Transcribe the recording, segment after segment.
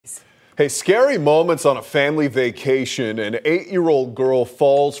Hey, scary moments on a family vacation. An 8-year-old girl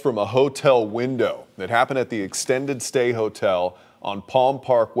falls from a hotel window. It happened at the Extended Stay Hotel on Palm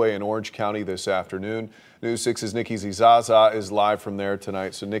Parkway in Orange County this afternoon. News 6's Nikki Zizaza is live from there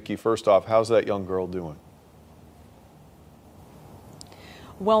tonight. So, Nikki, first off, how's that young girl doing?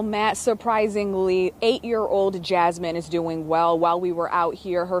 Well, Matt, surprisingly, 8-year-old Jasmine is doing well. While we were out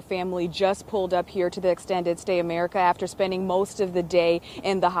here, her family just pulled up here to the Extended Stay America after spending most of the day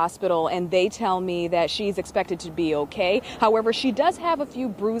in the hospital, and they tell me that she's expected to be okay. However, she does have a few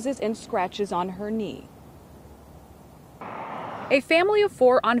bruises and scratches on her knee. A family of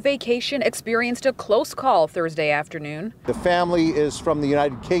 4 on vacation experienced a close call Thursday afternoon. The family is from the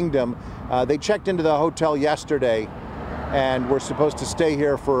United Kingdom. They checked into the hotel yesterday and we're supposed to stay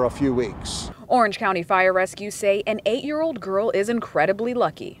here for a few weeks. Orange County Fire Rescue say an 8-year-old girl is incredibly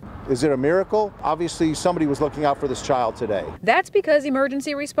lucky. Is it a miracle? Obviously, somebody was looking out for this child today. That's because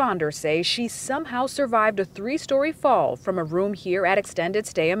emergency responders say she somehow survived a 3-story fall from a room here at Extended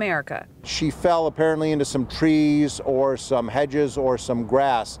Stay America. She fell apparently into some trees or some hedges or some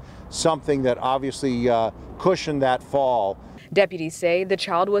grass, something that obviously cushioned that fall. Deputies say the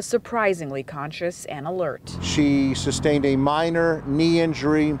child was surprisingly conscious and alert. She sustained a minor knee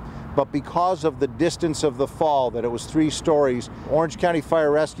injury, but because of the distance of the fall, that it was 3 stories, Orange County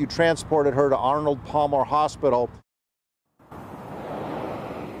Fire Rescue transported her to Arnold Palmer Hospital.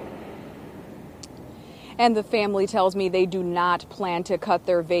 And the family tells me they do not plan to cut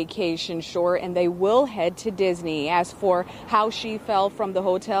their vacation short and they will head to Disney. As for how she fell from the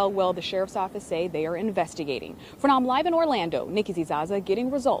hotel, well, the sheriff's office say they are investigating. For now, I'm live in Orlando. Nikki Zizaza,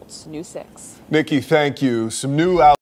 Getting Results, News 6. Nikki, thank you. Some new